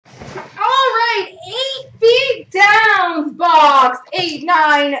box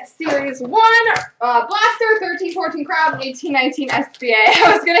 8-9 Series 1 Blaster 13-14 Crowd 18-19 SBA.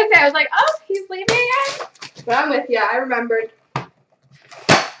 I was gonna say, I was like, oh, he's leaving again? But I'm with you, I remembered.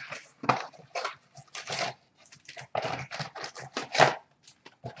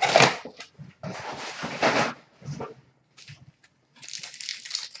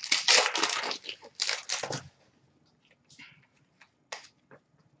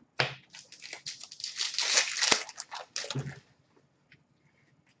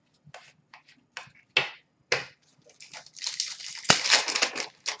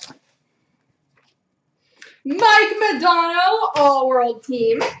 Mike Madonna, All-World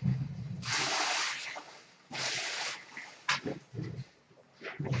Team.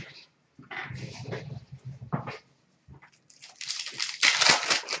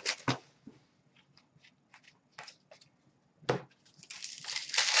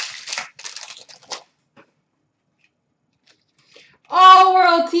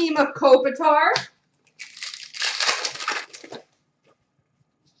 All-World Team of Kopitar.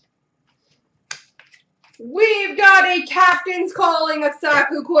 We've got a Captain's Calling of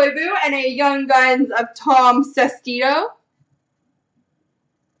Saku Koivu and a Young Guns of Tom Sestito.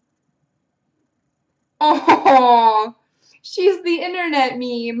 Oh, she's the internet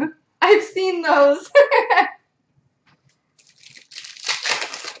meme. I've seen those.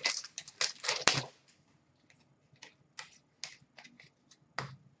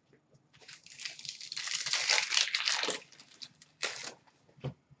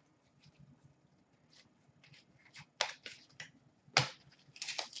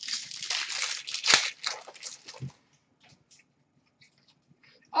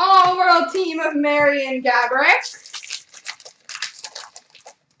 All-World Team of Marian Gaborik.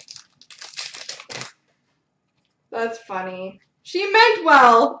 That's funny. She meant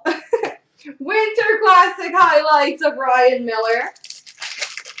well. Winter Classic Highlights of Ryan Miller.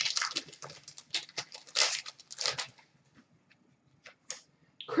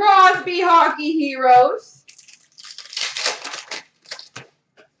 Crosby Hockey Heroes.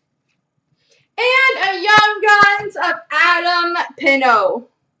 And a Young Guns of Adam Pinot.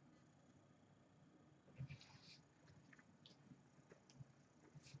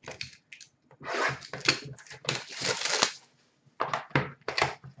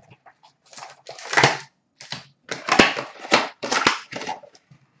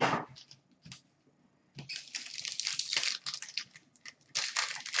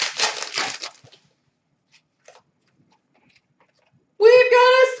 We've got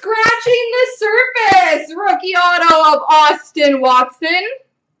a Scratching the Surface rookie auto of Austin Watson.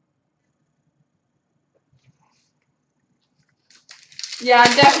 Yeah,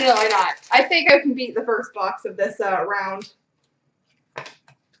 definitely not. I think I can beat the first box of this round.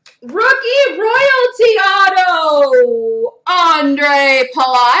 Rookie Royalty auto, Andre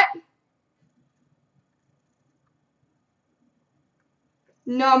Palat.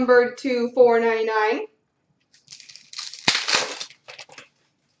 Numbered to 499.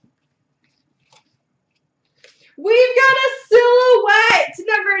 We've got a silhouette,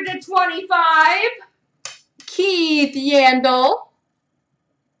 numbered to 25, Keith Yandel.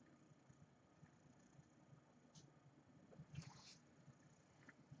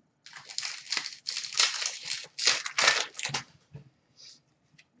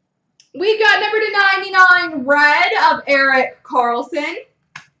 We've got number to 99, red of Eric Carlson. And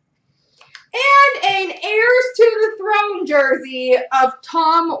an Heirs to the Throne jersey of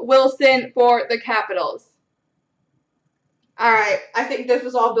Tom Wilson for the Capitals. All right, I think this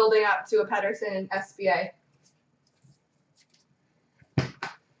was all building up to a Pettersson and SBA.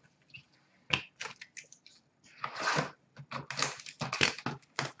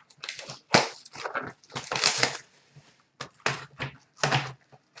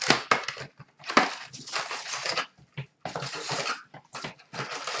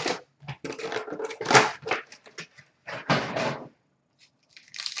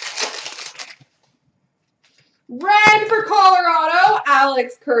 Red for Colorado,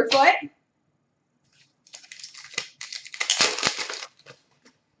 Alex Kerfoot.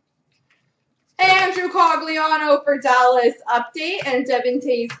 Andrew Cogliano for Dallas update, and Devin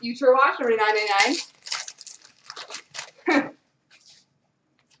Tays Future Watch, number 999.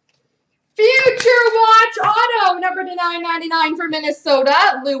 Future Watch auto, number to 999 for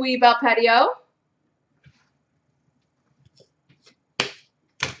Minnesota, Louis Belpedio.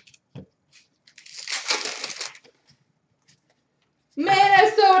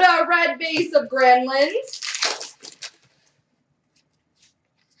 Minnesota red base of Gremlins.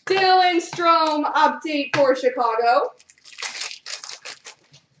 Dylan Strome update for Chicago.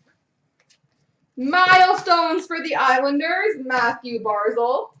 Milestones for the Islanders, Matthew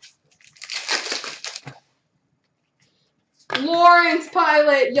Barzal. Lawrence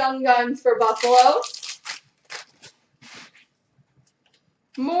Pilot, Young Guns for Buffalo.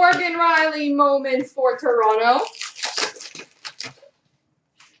 Morgan Riley, Moments for Toronto.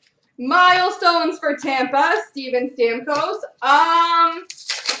 Milestones for Tampa, Steven Stamkos. I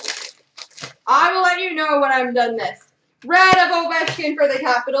will let you know when I'm done this. Red of Ovechkin for the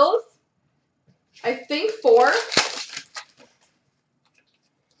Capitals. I think 4.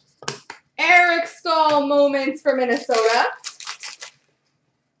 Eric Stahl, Moments for Minnesota.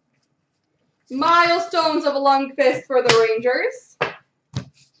 Milestones of Lundqvist for the Rangers.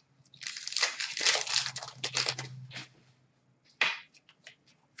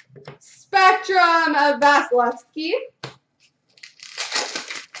 Spectrum of Vasilevsky.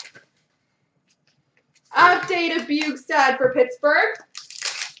 Update of Bugstad for Pittsburgh.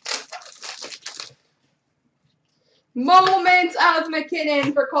 Moments of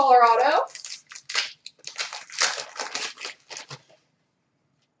McKinnon for Colorado.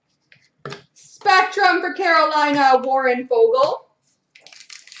 Spectrum for Carolina, Warren Fogle.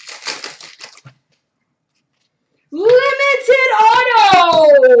 Limited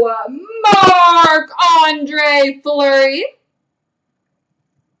auto, Marc-Andre Fleury.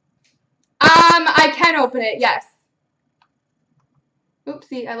 I can open it, yes.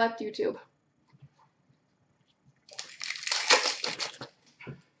 Oopsie, I left YouTube.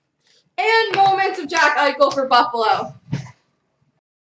 And Moments of Jack Eichel for Buffalo.